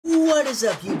is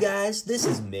up, you guys? This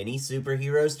is Mini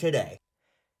Superheroes Today.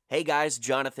 Hey guys,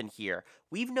 Jonathan here.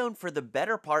 We've known for the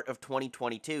better part of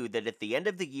 2022 that at the end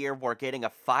of the year we're getting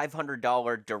a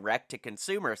 $500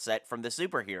 direct-to-consumer set from the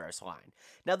Superheroes line.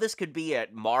 Now this could be a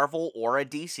Marvel or a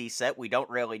DC set, we don't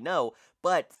really know,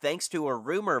 but thanks to a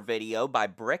rumor video by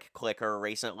Brick Clicker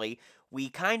recently, we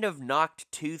kind of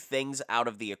knocked two things out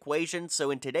of the equation,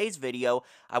 so in today's video,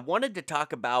 I wanted to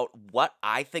talk about what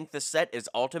I think the set is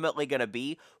ultimately going to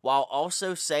be, while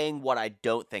also saying what I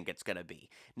don't think it's going to be.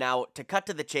 Now, to cut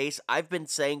to the chase, I've been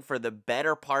saying for the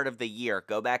better part of the year,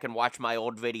 go back and watch my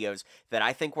old videos, that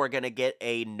I think we're going to get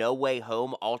a No Way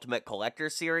Home Ultimate Collector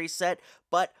Series set,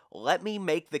 but let me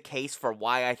make the case for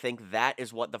why I think that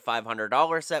is what the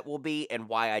 $500 set will be, and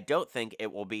why I don't think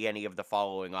it will be any of the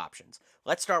following options.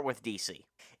 Let's start with DC.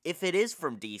 If it is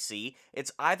from DC,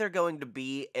 it's either going to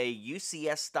be a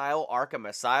UCS-style Arkham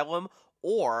Asylum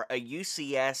or a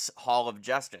UCS Hall of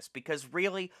Justice, because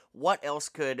really, what else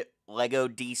could LEGO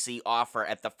DC offer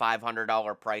at the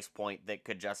 $500 price point that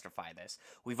could justify this?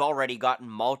 We've already gotten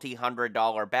multi-$100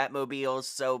 Batmobiles,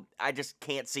 so I just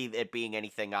can't see it being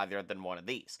anything other than one of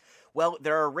these. Well,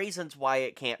 there are reasons why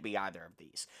it can't be either of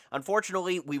these.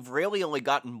 Unfortunately, we've really only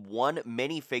gotten one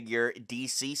minifigure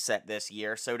DC set this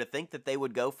year, so to think that they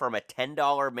would go from a $10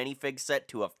 minifig set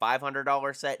to a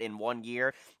 $500 set in 1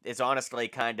 year is honestly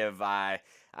kind of, I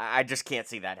just can't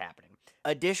see that happening.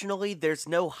 Additionally, there's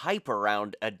no hype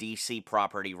around a DC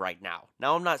property right now.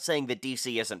 Now, I'm not saying that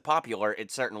DC isn't popular, it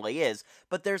certainly is,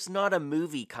 but there's not a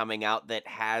movie coming out that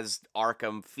has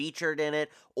Arkham featured in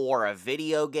it, or a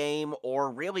video game,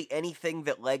 or really anything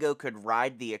that LEGO could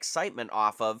ride the excitement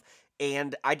off of,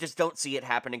 and I just don't see it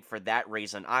happening for that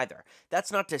reason either.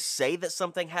 That's not to say that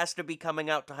something has to be coming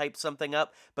out to hype something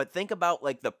up, but think about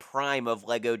like the prime of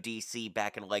LEGO DC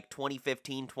back in like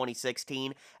 2015,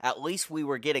 2016. At least we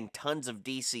were getting tons of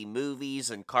DC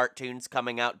movies and cartoons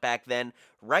coming out back then.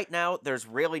 Right now, there's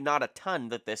really not a ton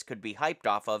that this could be hyped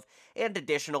off of, and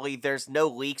additionally, there's no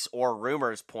leaks or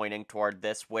rumors pointing toward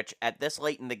this, which at this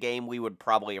late in the game we would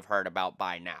probably have heard about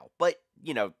by now. But,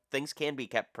 you know, things can be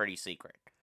kept pretty secret.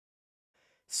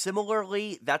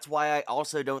 Similarly, that's why I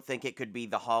also don't think it could be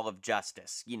the Hall of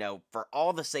Justice, you know, for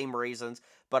all the same reasons,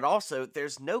 but also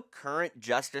there's no current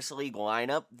Justice League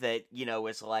lineup that, you know,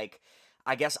 is like,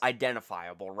 I guess,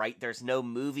 identifiable, right? There's no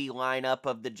movie lineup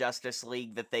of the Justice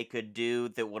League that they could do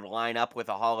that would line up with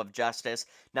a Hall of Justice.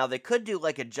 Now, they could do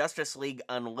like a Justice League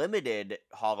Unlimited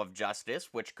Hall of Justice,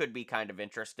 which could be kind of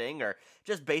interesting, or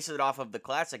just base it off of the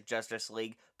classic Justice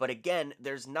League, but again,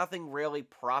 there's nothing really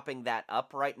propping that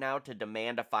up right now to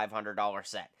demand a $500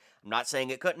 set. I'm not saying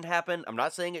it couldn't happen, I'm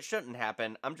not saying it shouldn't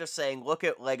happen, I'm just saying look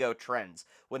at LEGO trends.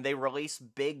 When they release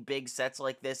big sets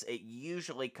like this, it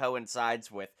usually coincides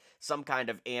with some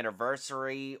kind of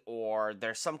anniversary, or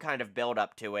there's some kind of build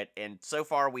up to it, and so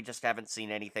far we just haven't seen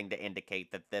anything to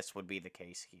indicate that this would be the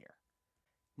case here.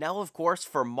 Now, of course,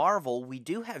 for Marvel, we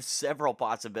do have several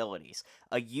possibilities.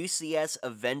 A UCS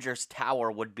Avengers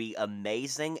Tower would be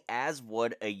amazing, as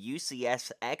would a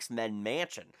UCS X-Men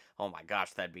Mansion. Oh my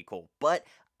gosh, that'd be cool. But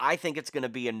I think it's going to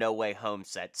be a No Way Home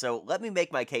set, so let me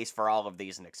make my case for all of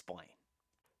these and explain.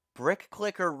 Brick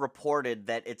Clicker reported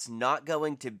that it's not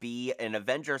going to be an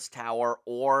Avengers Tower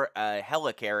or a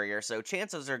helicarrier, so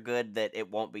chances are good that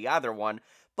it won't be either one,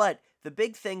 but the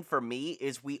big thing for me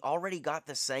is we already got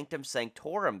the Sanctum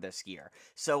Sanctorum this year,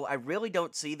 so I really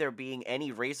don't see there being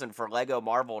any reason for LEGO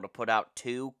Marvel to put out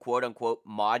two quote-unquote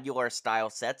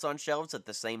modular-style sets on shelves at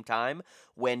the same time,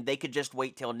 when they could just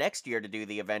wait till next year to do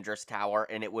the Avengers Tower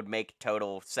and it would make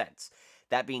total sense.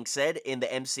 That being said, in the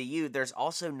MCU, there's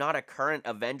also not a current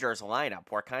Avengers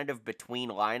lineup. We're kind of between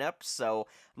lineups, so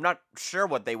I'm not sure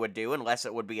what they would do unless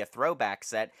it would be a throwback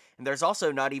set, and there's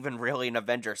also not even really an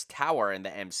Avengers Tower in the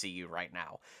MCU right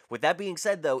now. With that being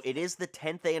said, though, it is the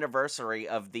 10th anniversary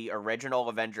of the original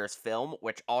Avengers film,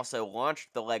 which also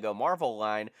launched the LEGO Marvel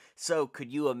line, so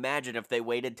could you imagine if they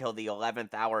waited till the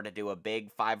 11th hour to do a big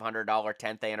 $500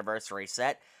 10th anniversary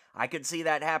set? I could see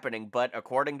that happening, but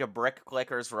according to Brick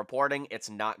Clicker's reporting, it's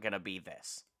not gonna be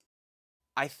this.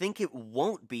 I think it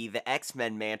won't be the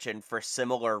X-Men Mansion for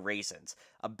similar reasons.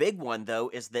 A big one, though,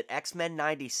 is that X-Men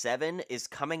 97 is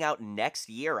coming out next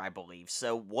year, I believe,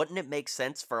 so wouldn't it make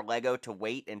sense for LEGO to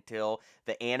wait until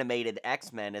the animated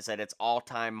X-Men is at its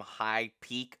all-time high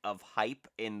peak of hype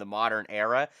in the modern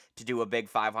era to do a big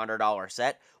 $500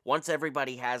 set? Once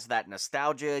everybody has that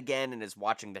nostalgia again and is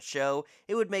watching the show,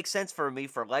 it would make sense for me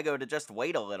for LEGO to just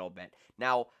wait a little bit.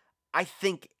 Now, I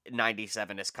think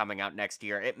 97 is coming out next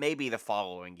year. It may be the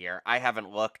following year. I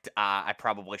haven't looked. I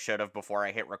probably should have before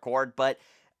I hit record, but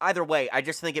either way, I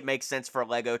just think it makes sense for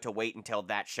LEGO to wait until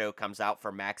that show comes out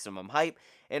for maximum hype.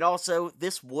 And also,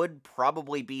 this would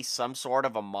probably be some sort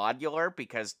of a modular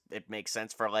because it makes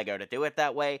sense for LEGO to do it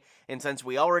that way. And since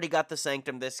we already got the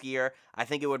Sanctum this year, I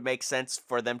think it would make sense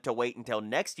for them to wait until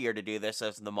next year to do this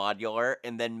as the modular,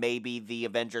 and then maybe the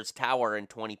Avengers Tower in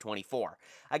 2024.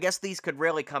 I guess these could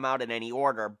really come out in any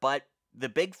order, but the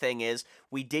big thing is,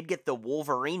 we did get the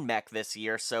Wolverine mech this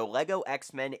year, so LEGO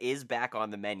X-Men is back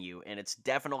on the menu, and it's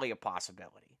definitely a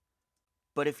possibility.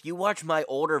 But if you watch my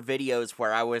older videos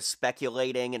where I was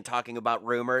speculating and talking about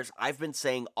rumors, I've been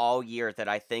saying all year that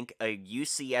I think a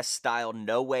UCS-style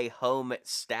No Way Home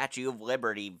Statue of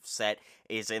Liberty set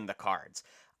is in the cards.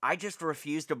 I just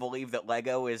refuse to believe that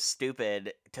LEGO is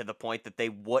stupid to the point that they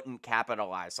wouldn't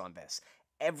capitalize on this.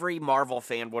 Every Marvel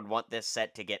fan would want this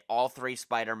set to get all 3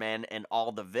 Spider-Man and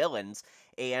all the villains,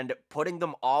 and putting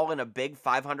them all in a big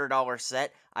 $500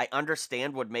 set, I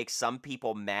understand would make some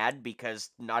people mad because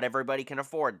not everybody can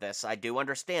afford this. I do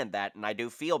understand that, and I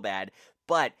do feel bad,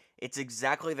 but it's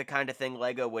exactly the kind of thing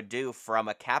LEGO would do from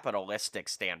a capitalistic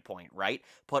standpoint, right?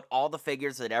 Put all the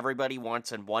figures that everybody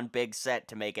wants in one big set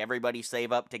to make everybody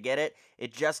save up to get it.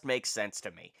 It just makes sense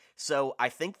to me. So I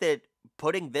think that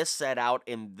putting this set out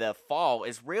in the fall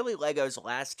is really LEGO's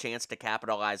last chance to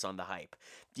capitalize on the hype.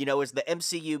 You know, as the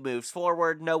MCU moves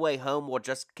forward, No Way Home will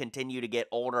just continue to get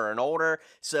older and older,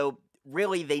 so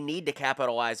really they need to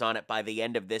capitalize on it by the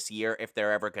end of this year if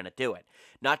they're ever going to do it.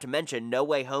 Not to mention, No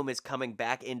Way Home is coming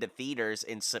back into theaters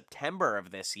in September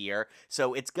of this year,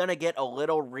 so it's going to get a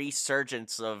little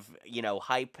resurgence of, you know,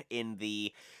 hype in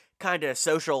the kind of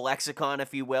social lexicon,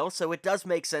 if you will, so it does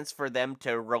make sense for them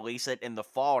to release it in the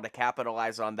fall to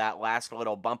capitalize on that last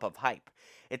little bump of hype.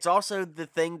 It's also the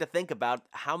thing to think about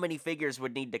how many figures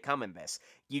would need to come in this.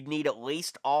 You'd need at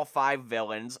least all 5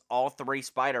 villains, all 3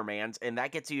 Spider-Mans, and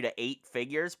that gets you to 8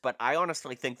 figures, but I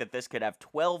honestly think that this could have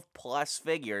 12 plus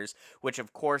figures, which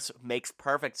of course makes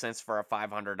perfect sense for a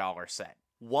 $500 set.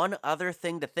 One other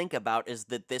thing to think about is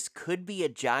that this could be a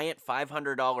giant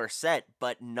 $500 set,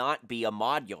 but not be a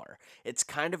modular. It's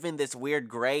kind of in this weird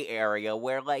gray area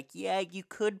where, like, yeah, you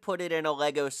could put it in a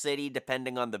Lego city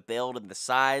depending on the build and the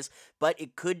size, but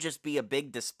it could just be a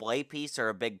big display piece or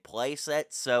a big play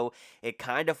set, so it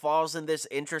kind of falls in this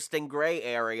interesting gray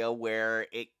area where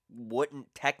it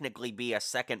wouldn't technically be a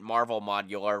second Marvel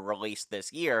modular released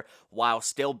this year, while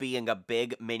still being a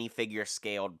big minifigure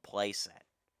scaled playset.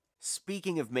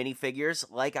 Speaking of minifigures,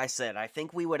 like I said, I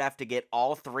think we would have to get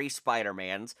all 3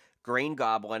 Spider-Mans, Green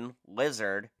Goblin,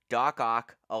 Lizard, Doc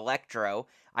Ock, Electro.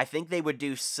 I think they would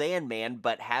do Sandman,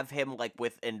 but have him like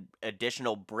with an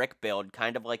additional brick build,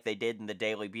 kind of like they did in the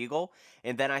Daily Bugle.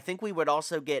 And then I think we would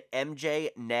also get MJ,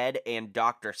 Ned, and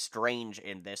Doctor Strange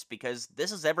in this, because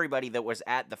this is everybody that was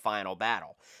at the final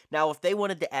battle. Now, if they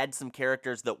wanted to add some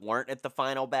characters that weren't at the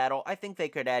final battle, I think they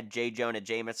could add J. Jonah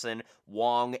Jameson,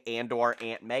 Wong, and/or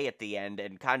Aunt May at the end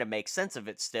and kind of make sense of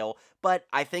it still, but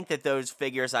I think that those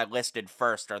figures I listed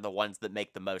first are the ones that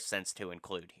make the most sense to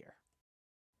include here.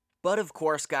 But of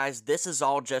course, guys, this is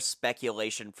all just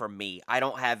speculation from me. I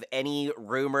don't have any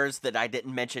rumors that I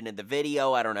didn't mention in the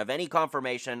video. I don't have any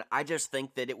confirmation. I just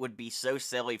think that it would be so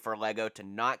silly for LEGO to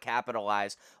not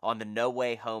capitalize on the No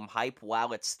Way Home hype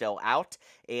while it's still out.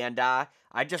 And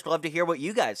I'd just love to hear what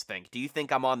you guys think. Do you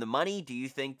think I'm on the money? Do you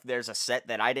think there's a set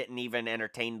that I didn't even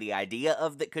entertain the idea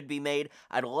of that could be made?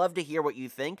 I'd love to hear what you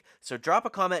think. So drop a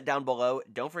comment down below.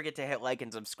 Don't forget to hit like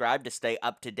and subscribe to stay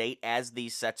up to date as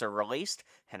these sets are released.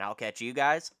 And I'll catch you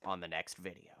guys on the next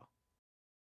video.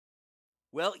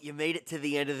 Well, you made it to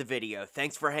the end of the video.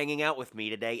 Thanks for hanging out with me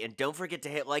today, and don't forget to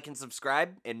hit like and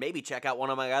subscribe, and maybe check out one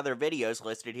of my other videos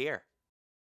listed here.